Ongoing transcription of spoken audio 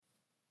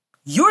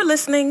You're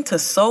listening to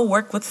Soul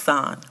Work with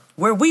San,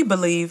 where we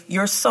believe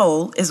your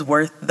soul is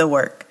worth the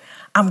work.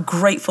 I'm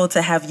grateful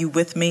to have you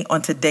with me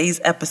on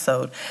today's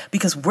episode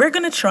because we're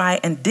going to try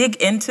and dig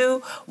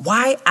into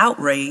why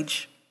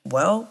outrage,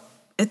 well,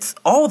 it's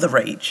all the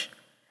rage.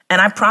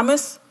 And I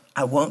promise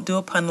I won't do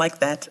a pun like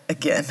that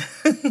again.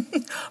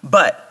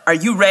 But are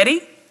you ready?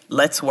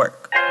 Let's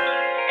work.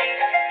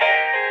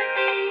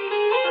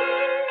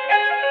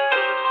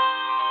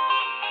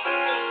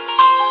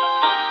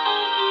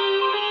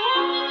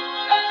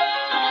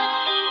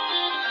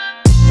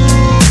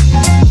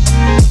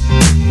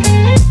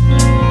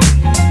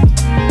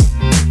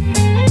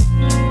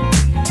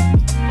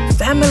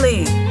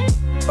 Family,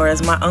 or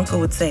as my uncle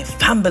would say,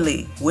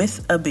 family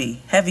with a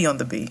B, heavy on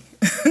the B.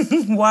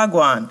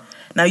 Wagwan.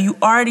 Now you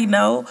already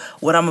know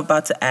what I'm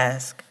about to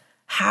ask.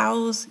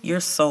 How's your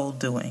soul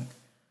doing?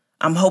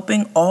 I'm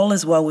hoping all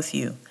is well with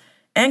you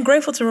and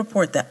grateful to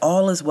report that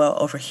all is well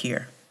over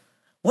here.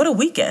 What a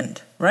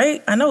weekend,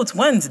 right? I know it's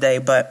Wednesday,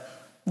 but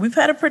we've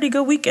had a pretty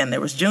good weekend. There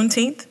was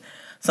Juneteenth.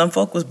 Some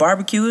folk was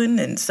barbecuing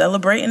and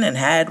celebrating and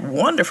had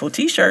wonderful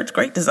t-shirts,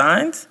 great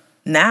designs.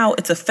 Now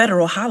it's a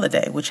federal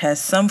holiday, which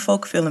has some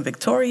folk feeling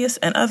victorious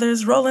and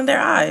others rolling their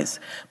eyes.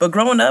 But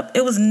growing up,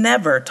 it was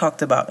never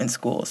talked about in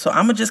school. So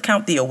I'm going to just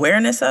count the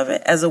awareness of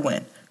it as a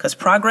win, because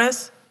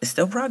progress is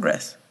still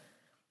progress.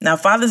 Now,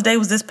 Father's Day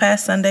was this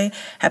past Sunday.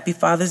 Happy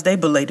Father's Day,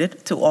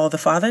 belated to all the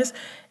fathers.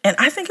 And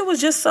I think it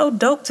was just so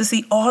dope to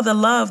see all the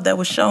love that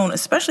was shown,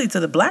 especially to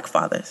the Black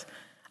fathers.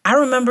 I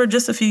remember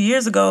just a few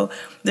years ago,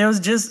 there was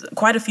just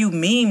quite a few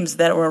memes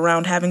that were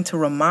around having to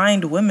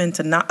remind women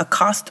to not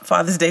accost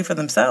Father's Day for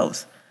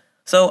themselves.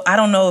 So I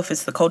don't know if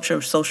it's the culture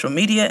of social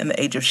media and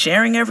the age of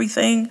sharing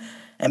everything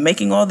and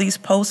making all these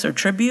posts or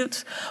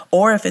tributes,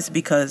 or if it's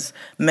because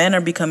men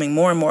are becoming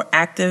more and more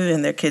active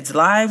in their kids'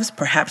 lives.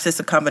 Perhaps it's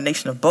a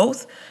combination of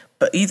both,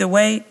 but either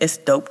way, it's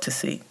dope to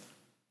see.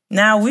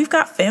 Now, we've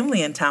got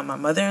family in town. My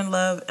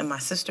mother-in-law and my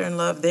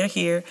sister-in-law, they're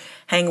here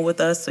hanging with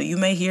us. So you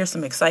may hear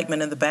some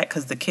excitement in the back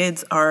because the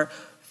kids are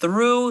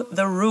through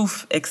the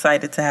roof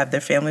excited to have their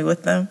family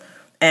with them.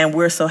 And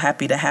we're so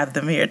happy to have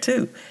them here,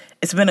 too.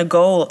 It's been a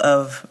goal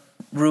of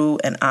Rue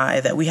and I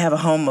that we have a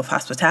home of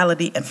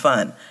hospitality and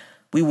fun.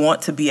 We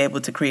want to be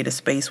able to create a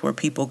space where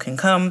people can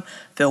come,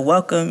 feel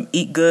welcome,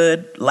 eat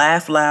good,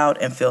 laugh loud,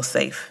 and feel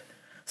safe.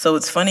 So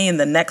it's funny, in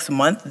the next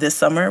month, this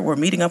summer, we're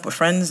meeting up with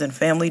friends and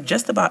family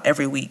just about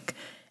every week.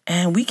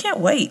 And we can't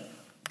wait,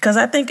 because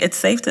I think it's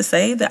safe to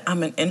say that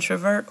I'm an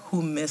introvert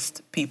who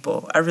missed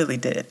people. I really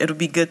did. It'll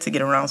be good to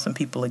get around some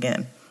people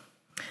again.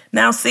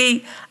 Now,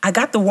 see, I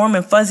got the warm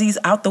and fuzzies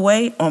out the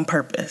way on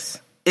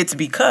purpose. It's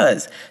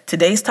because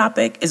today's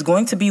topic is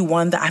going to be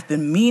one that I've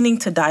been meaning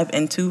to dive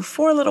into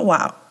for a little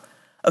while.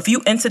 A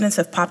few incidents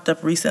have popped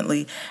up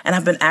recently, and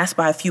I've been asked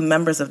by a few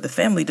members of the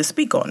family to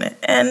speak on it.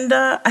 And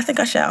I think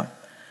I shall.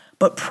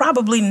 But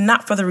probably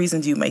not for the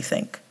reasons you may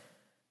think.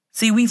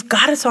 See, we've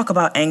got to talk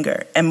about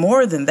anger, and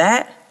more than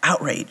that,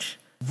 outrage.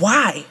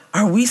 Why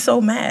are we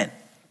so mad?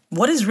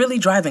 What is really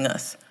driving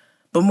us?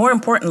 But more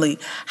importantly,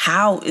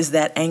 how is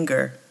that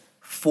anger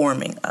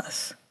forming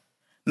us?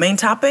 Main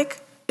topic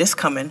is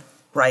coming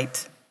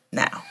right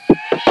now.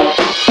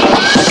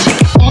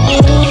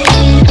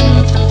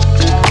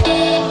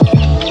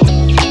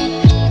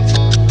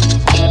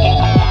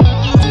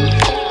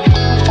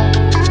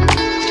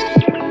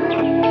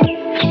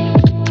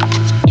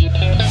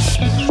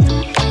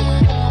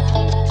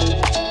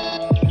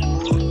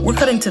 We're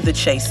cutting to the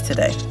chase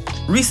today.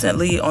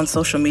 Recently on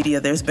social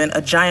media, there's been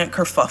a giant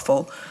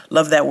kerfuffle.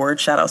 Love that word.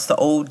 Shout outs to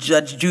old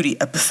Judge Judy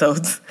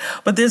episodes.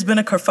 But there's been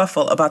a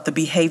kerfuffle about the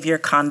behavior,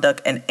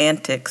 conduct, and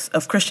antics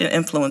of Christian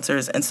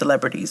influencers and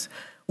celebrities,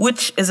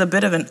 which is a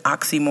bit of an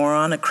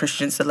oxymoron, a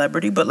Christian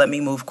celebrity, but let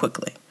me move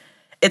quickly.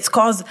 It's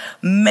caused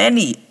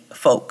many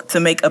folk to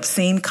make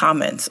obscene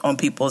comments on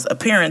people's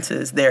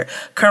appearances, their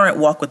current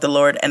walk with the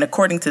Lord, and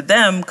according to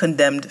them,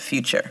 condemned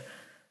future.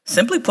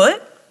 Simply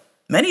put,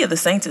 many of the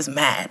saints is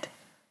mad,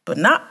 but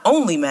not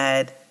only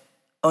mad,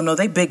 oh no,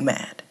 they big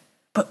mad.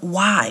 But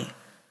why?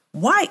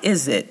 Why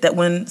is it that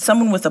when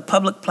someone with a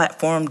public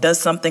platform does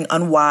something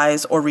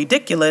unwise or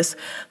ridiculous,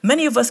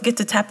 many of us get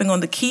to tapping on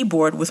the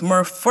keyboard with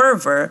more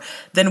fervor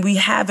than we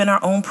have in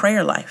our own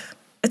prayer life?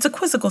 It's a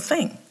quizzical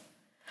thing.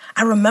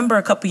 I remember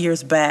a couple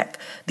years back,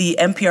 the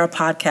NPR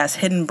podcast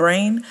Hidden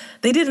Brain,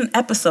 they did an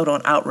episode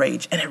on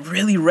outrage, and it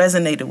really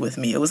resonated with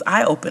me. It was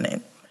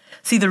eye-opening.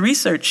 See, the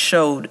research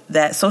showed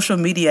that social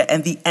media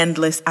and the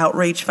endless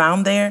outrage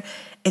found there,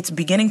 it's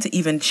beginning to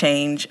even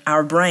change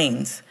our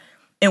brains.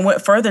 It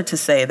went further to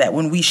say that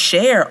when we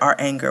share our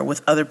anger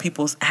with other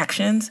people's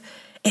actions,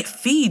 it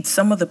feeds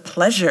some of the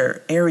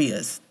pleasure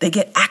areas. They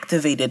get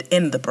activated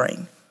in the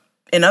brain.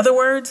 In other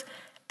words,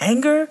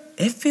 anger,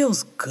 it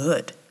feels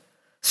good.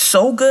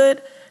 So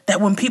good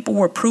that when people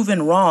were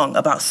proven wrong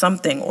about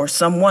something or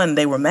someone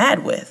they were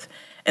mad with,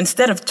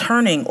 instead of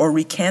turning or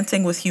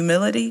recanting with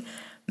humility,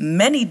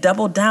 many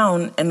doubled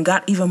down and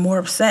got even more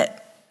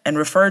upset and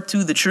referred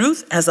to the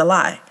truth as a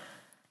lie.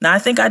 Now, I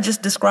think I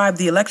just described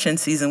the election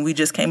season we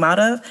just came out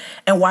of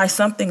and why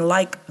something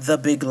like the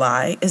big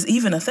lie is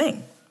even a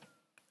thing.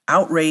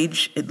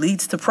 outrage, it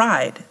leads to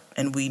pride,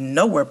 and we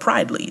know where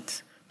pride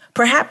leads.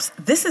 Perhaps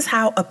this is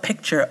how a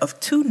picture of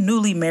two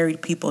newly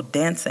married people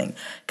dancing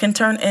can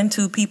turn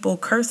into people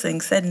cursing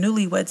said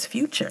newlyweds'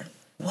 future.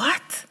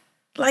 What?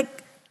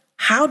 Like,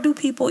 how do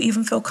people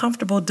even feel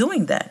comfortable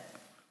doing that?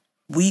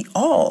 We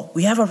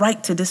have a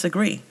right to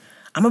disagree.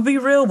 I'm going to be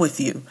real with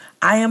you.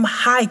 I am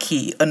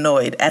high-key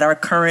annoyed at our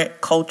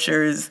current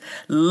culture's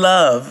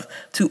love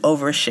to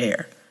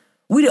overshare.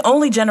 We the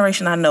only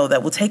generation I know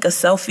that will take a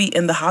selfie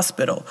in the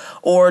hospital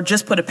or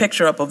just put a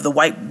picture up of the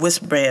white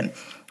wristband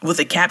with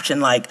a caption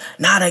like,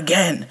 "Not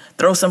again.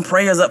 Throw some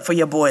prayers up for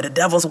your boy. The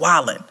devil's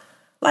wildin'."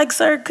 Like,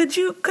 sir, could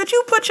you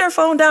put your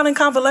phone down and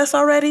convalesce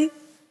already?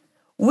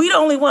 We the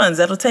only ones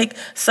that'll take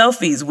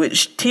selfies with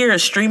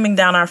tears streaming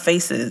down our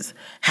faces,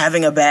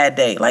 having a bad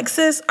day. Like,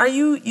 sis, are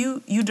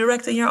you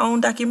directing your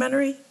own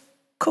documentary?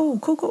 Cool.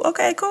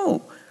 Okay,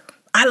 cool.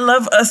 I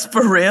love us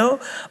for real,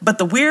 but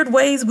the weird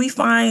ways we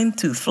find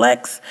to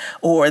flex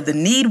or the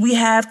need we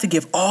have to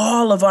give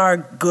all of our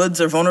goods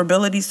or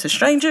vulnerabilities to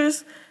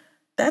strangers,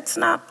 that's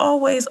not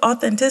always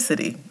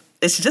authenticity.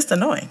 It's just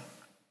annoying.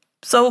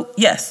 So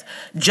yes,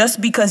 just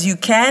because you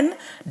can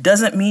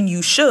doesn't mean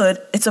you should.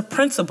 It's a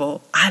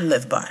principle I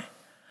live by.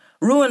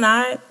 Rue and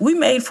I, we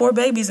made 4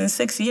 babies in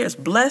 6 years.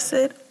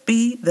 Blessed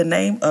be the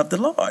name of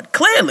the Lord.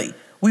 Clearly,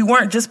 we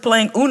weren't just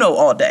playing Uno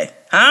all day.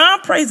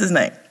 Praise his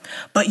name.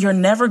 But you're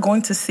never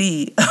going to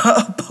see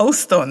a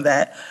post on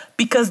that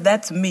because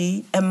that's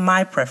me and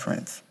my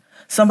preference.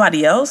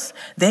 Somebody else,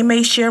 they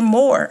may share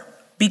more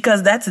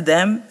because that's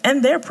them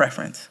and their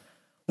preference.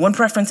 One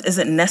preference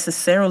isn't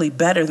necessarily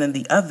better than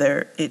the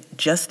other. It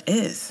just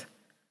is.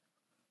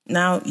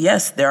 Now,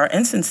 yes, there are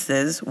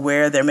instances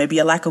where there may be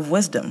a lack of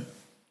wisdom.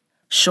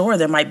 Sure,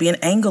 there might be an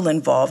angle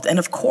involved. And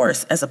of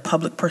course, as a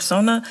public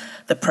persona,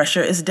 the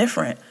pressure is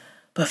different.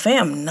 But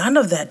fam, none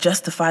of that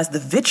justifies the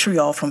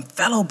vitriol from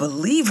fellow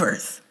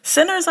believers.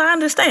 Sinners, I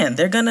understand.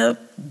 They're going to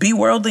be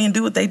worldly and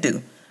do what they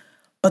do.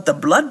 But the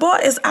blood boy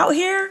is out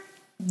here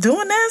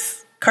doing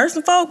this,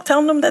 cursing folk,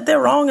 telling them that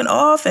they're wrong and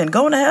off and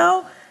going to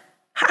hell.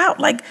 How?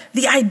 Like,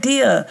 the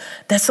idea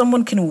that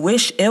someone can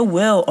wish ill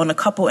will on a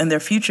couple in their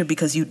future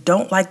because you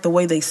don't like the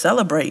way they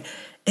celebrate,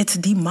 it's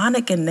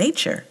demonic in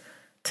nature.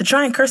 To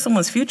try and curse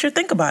someone's future,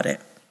 think about it.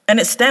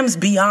 And it stems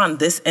beyond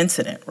this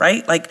incident,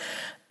 right? Like,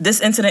 this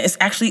incident is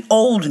actually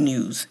old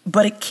news,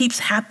 but it keeps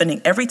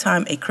happening every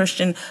time a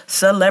Christian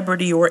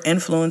celebrity or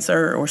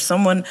influencer or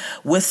someone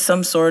with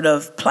some sort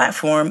of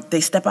platform,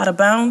 they step out of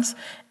bounds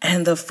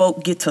and the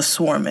folk get to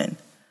swarming.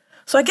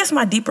 So I guess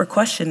my deeper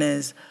question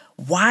is,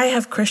 why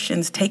have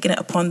Christians taken it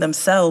upon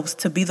themselves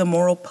to be the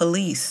moral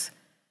police?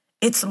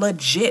 It's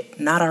legit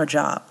not our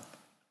job.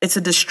 It's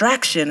a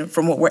distraction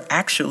from what we're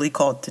actually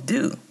called to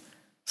do.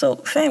 So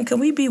fam, can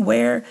we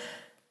beware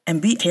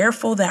and be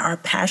careful that our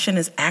passion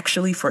is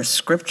actually for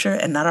scripture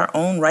and not our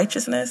own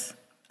righteousness?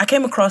 I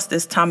came across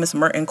this Thomas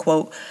Merton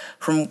quote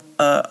from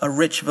a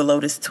Rich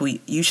Velotis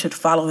tweet. You should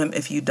follow him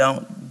if you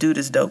don't. Dude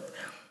is dope.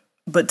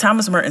 But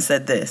Thomas Merton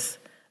said this: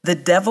 "The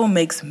devil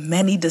makes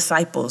many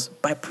disciples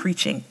by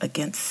preaching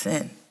against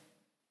sin."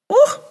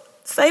 Ooh,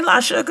 say la,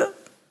 sugar.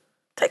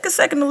 Take a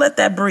second to let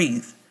that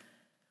breathe.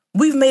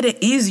 We've made it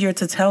easier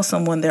to tell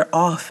someone they're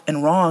off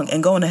and wrong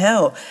and going to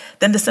hell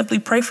than to simply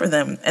pray for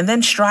them and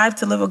then strive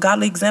to live a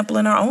godly example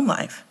in our own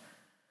life.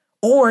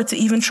 Or to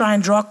even try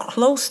and draw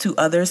close to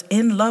others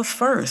in love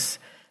first,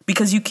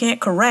 because you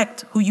can't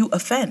correct who you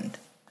offend.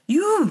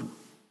 You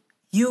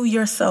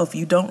yourself,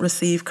 you don't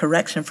receive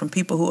correction from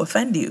people who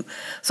offend you.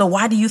 So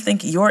why do you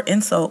think your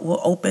insult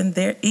will open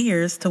their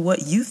ears to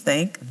what you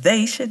think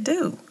they should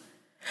do?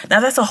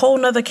 Now, that's a whole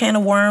nother can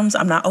of worms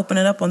I'm not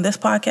opening up on this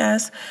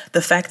podcast.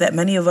 The fact that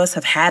many of us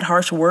have had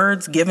harsh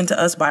words given to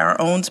us by our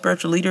own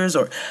spiritual leaders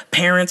or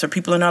parents or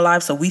people in our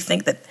lives, so we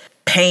think that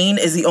pain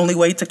is the only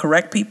way to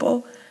correct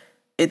people.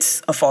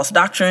 It's a false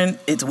doctrine.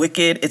 It's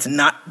wicked. It's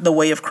not the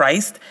way of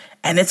Christ.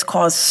 And it's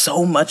caused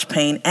so much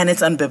pain, and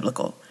it's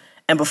unbiblical.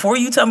 And before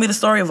you tell me the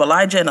story of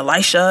Elijah and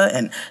Elisha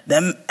and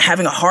them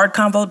having a hard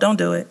convo, don't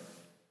do it.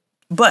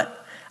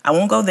 But I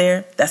won't go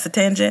there. That's a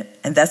tangent,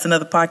 and that's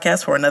another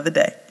podcast for another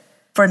day.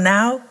 For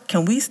now,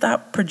 can we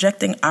stop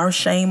projecting our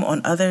shame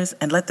on others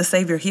and let the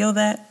Savior heal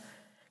that?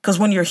 Because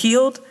when you're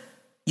healed,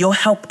 you'll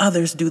help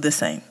others do the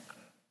same.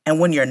 And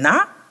when you're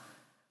not,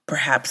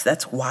 perhaps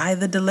that's why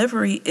the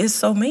delivery is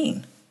so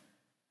mean.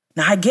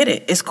 Now, I get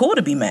it. It's cool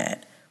to be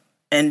mad.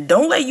 And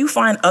don't let you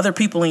find other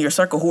people in your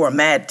circle who are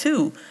mad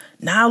too.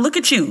 Now look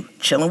at you,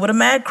 chilling with a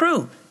mad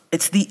crew.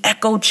 It's the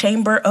echo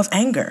chamber of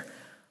anger.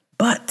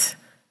 But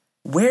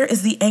where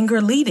is the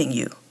anger leading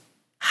you?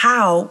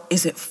 How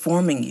is it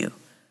forming you?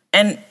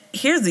 And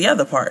here's the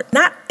other part.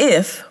 Not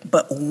if,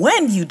 but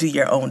when you do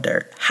your own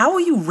dirt, how will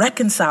you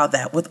reconcile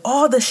that with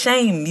all the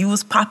shame you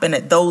was popping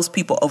at those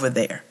people over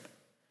there?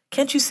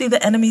 Can't you see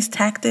the enemy's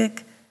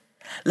tactic?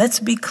 Let's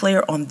be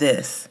clear on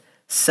this.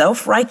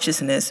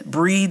 Self-righteousness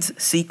breeds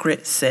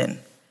secret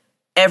sin.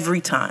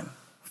 Every time.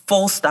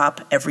 Full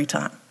stop, every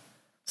time.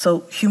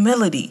 So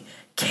humility,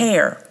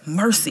 care,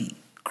 mercy,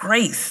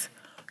 grace,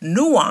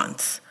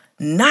 nuance,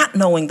 not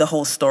knowing the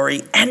whole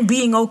story and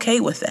being okay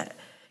with that.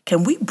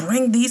 Can we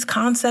bring these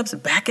concepts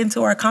back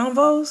into our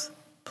convos?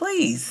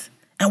 Please.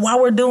 And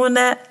while we're doing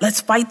that, let's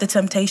fight the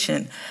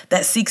temptation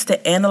that seeks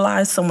to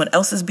analyze someone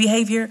else's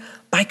behavior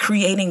by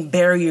creating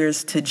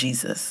barriers to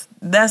Jesus.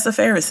 That's a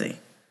Pharisee.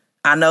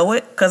 I know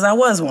it because I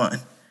was one.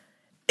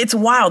 It's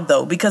wild,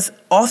 though, because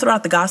all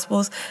throughout the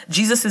Gospels,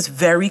 Jesus is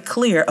very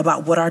clear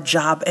about what our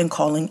job and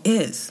calling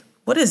is.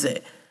 What is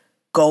it?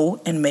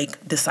 Go and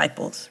make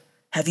disciples.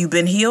 Have you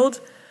been healed?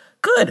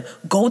 Good.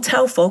 Go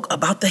tell folk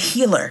about the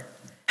healer.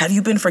 Have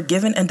you been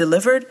forgiven and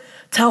delivered?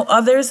 Tell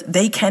others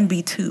they can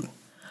be too.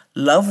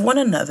 Love one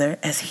another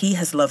as he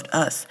has loved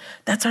us.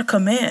 That's our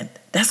command.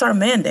 That's our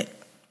mandate.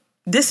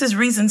 This is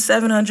reason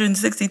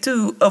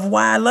 762 of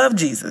why I love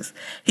Jesus.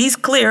 He's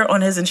clear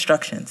on his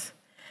instructions.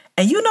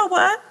 And you know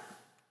what?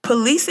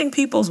 Policing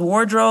people's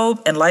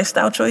wardrobe and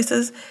lifestyle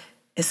choices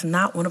is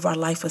not one of our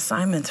life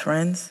assignments,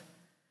 friends.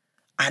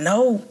 I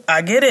know,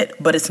 I get it,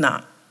 but it's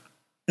not.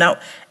 Now,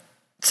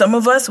 some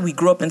of us, we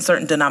grew up in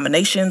certain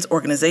denominations,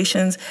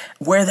 organizations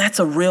where that's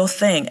a real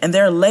thing. And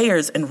there are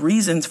layers and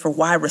reasons for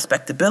why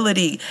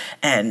respectability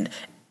and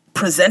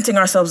presenting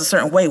ourselves a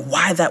certain way,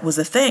 why that was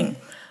a thing.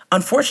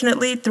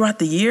 Unfortunately, throughout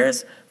the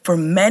years, for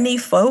many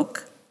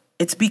folk,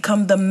 it's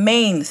become the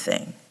main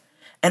thing.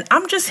 And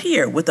I'm just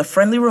here with a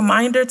friendly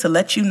reminder to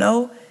let you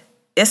know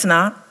it's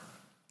not.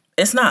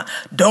 It's not.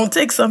 Don't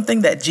take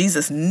something that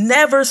Jesus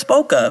never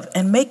spoke of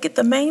and make it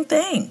the main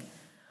thing.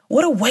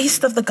 What a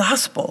waste of the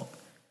gospel.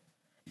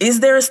 Is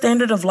there a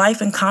standard of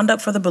life and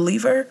conduct for the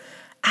believer?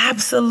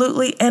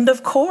 Absolutely, and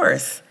of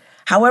course.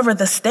 However,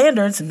 the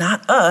standard's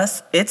not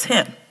us, it's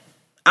him.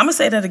 I'm going to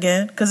say that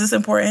again because it's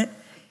important.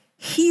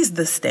 He's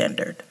the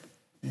standard,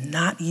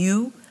 not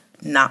you,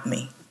 not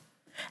me.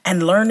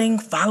 And learning,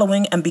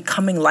 following, and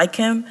becoming like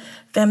him,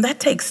 fam, that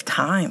takes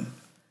time.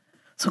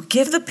 So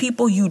give the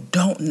people you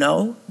don't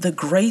know the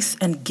grace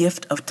and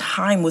gift of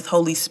time with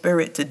Holy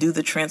Spirit to do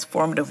the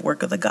transformative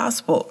work of the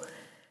gospel.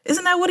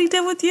 Isn't that what he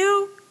did with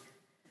you?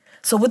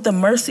 So with the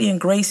mercy and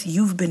grace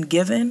you've been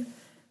given,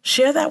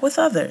 share that with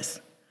others.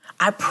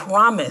 I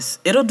promise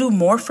it'll do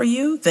more for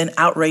you than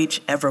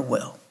outrage ever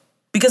will.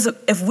 Because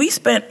if we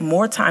spent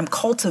more time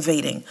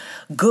cultivating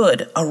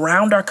good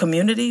around our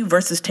community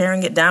versus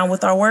tearing it down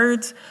with our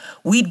words,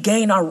 we'd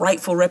gain our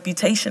rightful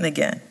reputation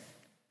again.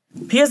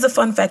 Here's the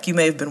fun fact you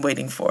may have been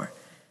waiting for.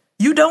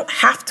 You don't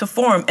have to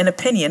form an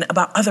opinion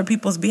about other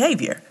people's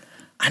behavior.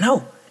 I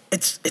know,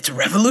 it's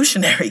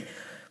revolutionary.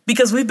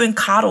 Because we've been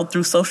coddled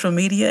through social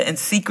media and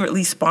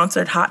secretly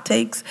sponsored hot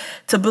takes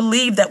to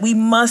believe that we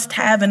must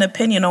have an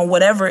opinion on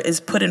whatever is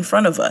put in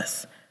front of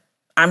us.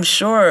 I'm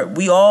sure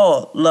we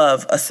all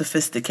love a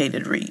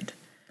sophisticated read,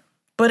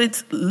 but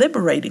it's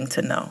liberating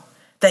to know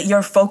that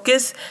your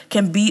focus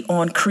can be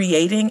on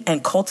creating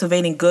and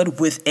cultivating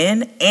good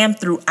within and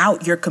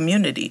throughout your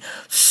community,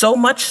 so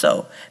much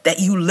so that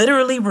you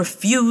literally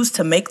refuse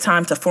to make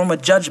time to form a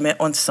judgment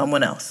on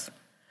someone else.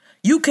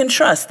 You can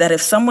trust that if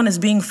someone is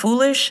being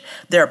foolish,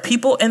 there are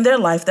people in their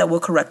life that will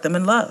correct them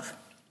in love.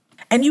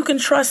 And you can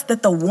trust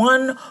that the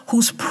one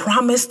who's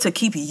promised to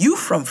keep you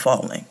from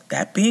falling,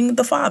 that being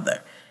the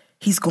Father,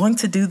 he's going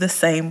to do the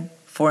same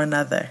for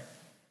another.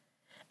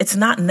 It's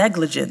not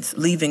negligence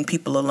leaving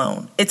people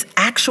alone. It's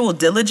actual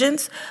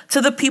diligence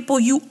to the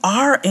people you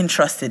are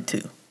entrusted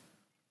to.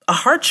 A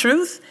hard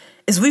truth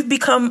is we've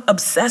become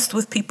obsessed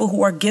with people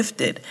who are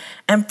gifted.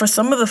 And for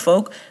some of the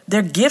folk,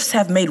 their gifts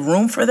have made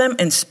room for them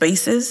in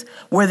spaces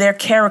where their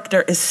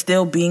character is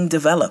still being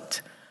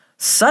developed.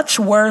 Such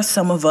were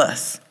some of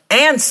us.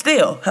 And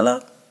still,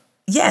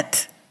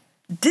 yet,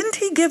 didn't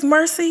he give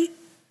mercy?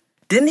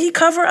 Didn't he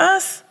cover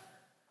us?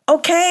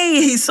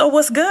 Okay, so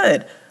what's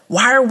good?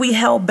 Why are we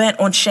hell-bent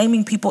on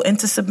shaming people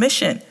into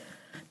submission?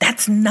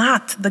 That's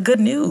not the good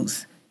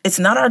news. It's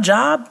not our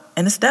job,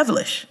 and it's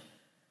devilish.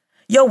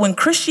 Yo, when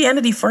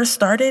Christianity first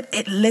started,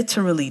 it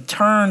literally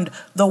turned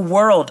the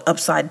world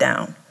upside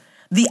down.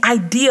 The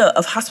idea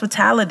of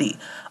hospitality,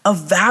 of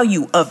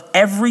value of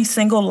every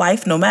single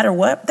life, no matter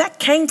what, that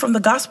came from the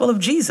gospel of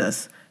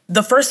Jesus.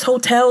 The first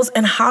hotels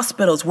and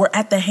hospitals were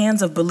at the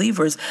hands of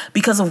believers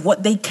because of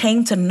what they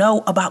came to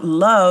know about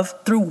love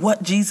through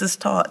what Jesus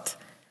taught.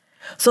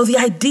 So the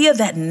idea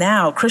that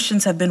now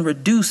Christians have been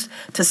reduced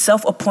to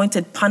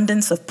self-appointed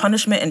pundits of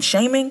punishment and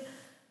shaming,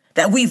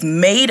 that we've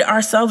made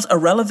ourselves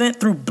irrelevant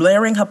through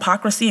blaring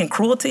hypocrisy and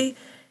cruelty,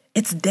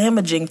 it's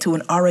damaging to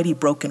an already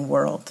broken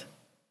world.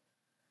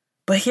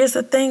 But here's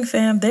the thing,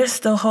 fam, there's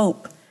still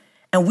hope,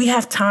 and we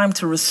have time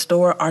to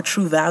restore our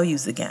true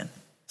values again.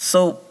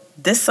 So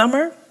this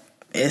summer,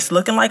 it's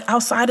looking like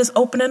outside is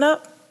opening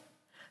up.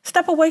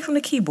 Step away from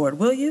the keyboard,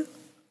 will you?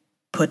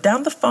 Put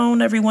down the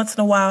phone every once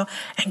in a while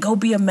and go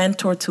be a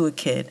mentor to a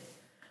kid.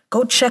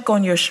 Go check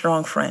on your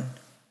strong friend.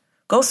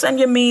 Go send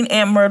your mean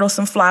Aunt Myrtle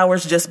some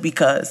flowers just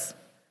because.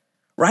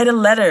 Write a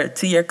letter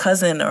to your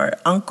cousin or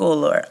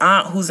uncle or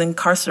aunt who's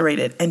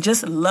incarcerated and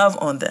just love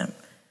on them.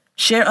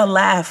 Share a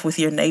laugh with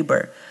your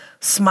neighbor.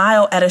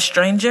 Smile at a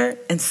stranger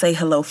and say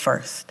hello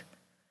first.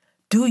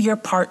 Do your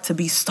part to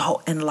be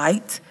salt and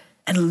light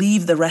and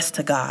leave the rest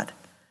to God.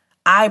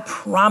 I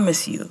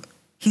promise you,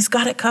 he's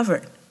got it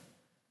covered.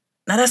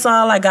 Now that's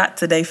all I got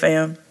today,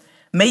 fam.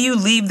 May you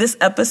leave this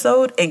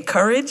episode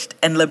encouraged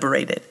and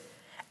liberated.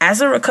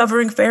 As a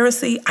recovering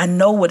Pharisee, I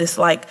know what it's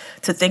like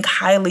to think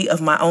highly of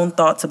my own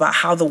thoughts about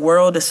how the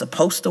world is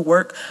supposed to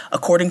work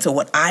according to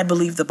what I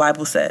believe the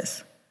Bible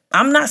says.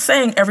 I'm not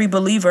saying every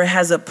believer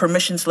has a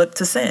permission slip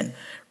to sin.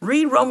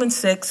 Read Romans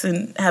 6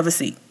 and have a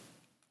seat.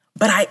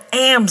 But I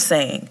am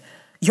saying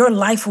your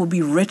life will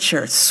be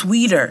richer,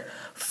 sweeter,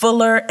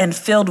 fuller, and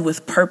filled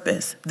with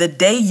purpose the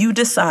day you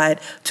decide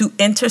to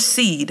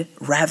intercede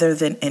rather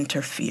than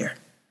interfere.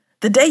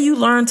 The day you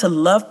learn to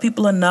love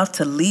people enough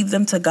to leave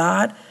them to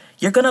God,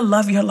 you're going to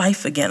love your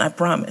life again, I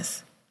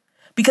promise.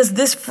 Because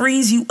this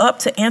frees you up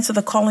to answer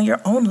the call in your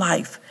own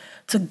life,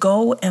 to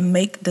go and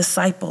make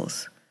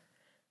disciples.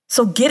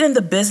 So get in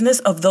the business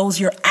of those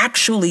you're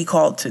actually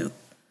called to,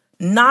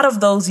 not of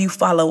those you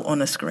follow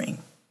on a screen.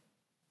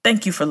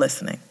 Thank you for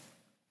listening.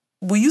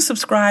 Will you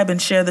subscribe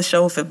and share the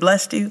show if it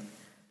blessed you?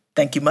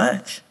 Thank you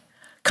much.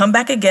 Come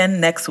back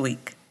again next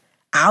week.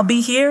 I'll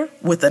be here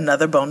with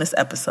another bonus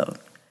episode.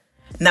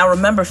 Now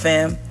remember,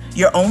 fam,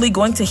 you're only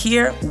going to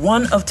hear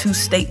one of two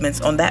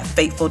statements on that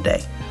fateful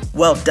day.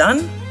 Well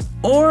done,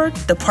 or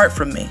depart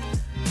from me.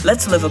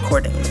 Let's live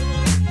accordingly.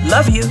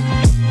 Love you.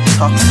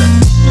 Talk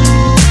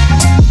soon.